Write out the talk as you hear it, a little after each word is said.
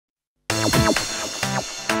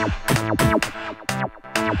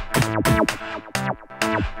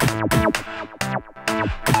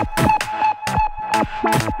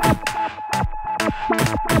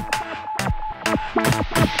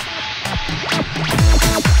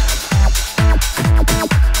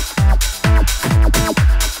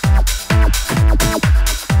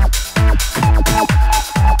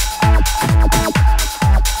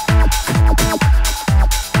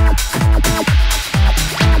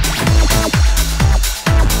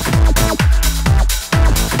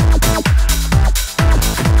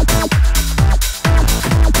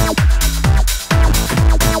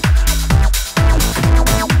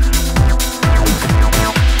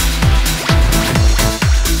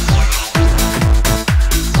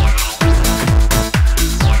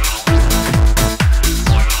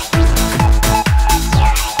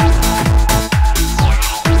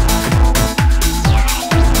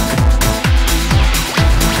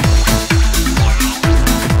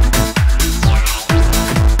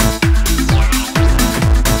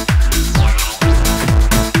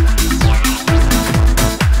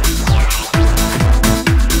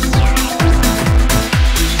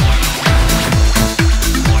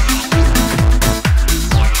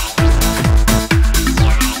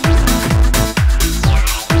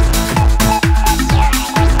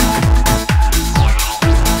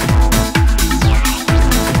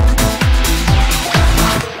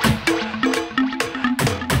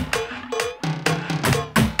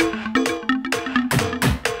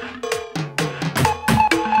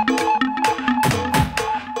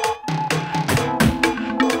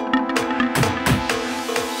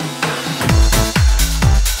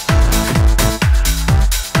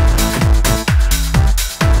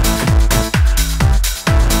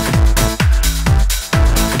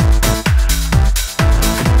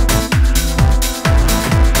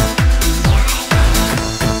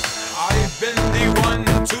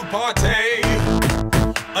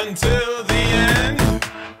until the end,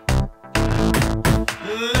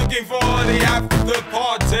 looking for the after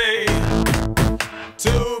party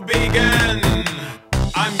to begin.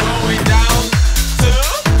 I'm going down to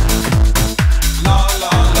La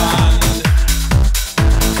La Land.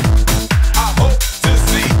 I hope to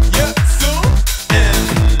see you soon in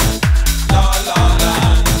La La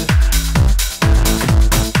Land.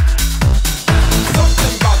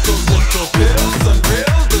 Something about those little pills,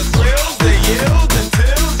 unreal, the thrills they yield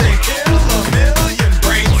until they kill a million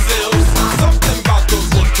brain cells. Something about those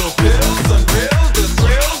little pills, unreal, the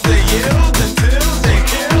thrills they yield until they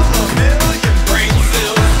kill a million brain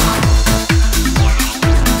cells.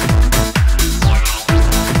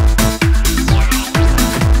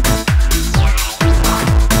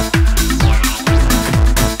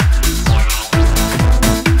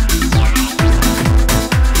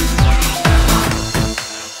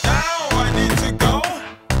 Now I need to go.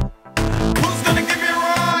 Who's gonna give me a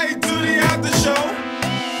ride to the after show?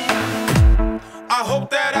 I hope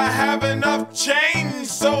that I have enough change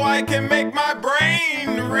so I can make my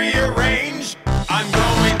brain rearrange. I'm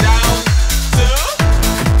going down to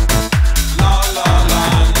La La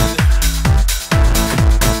Land.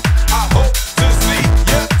 I hope to see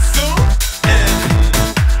you soon in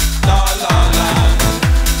La La Land.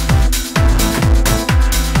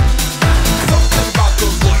 Something about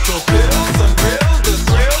those little pills, unreal, the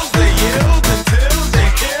thrills they yield until they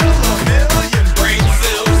kill a million brain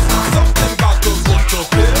cells. Something about those little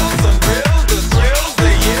pills, unreal, the thrills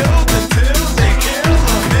they yield until they kill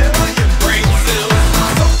a million brain cells.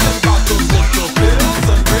 Something about those little pills,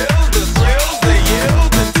 unreal, the thrills they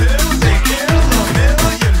yield until they kill a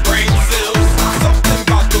million brain cells. Something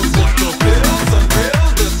about those little pills, unreal,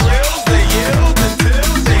 the thrills they yield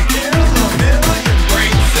until they kill a million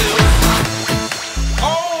brain cells.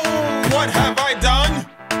 Oh, what have I done?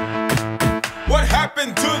 What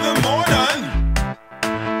happened to the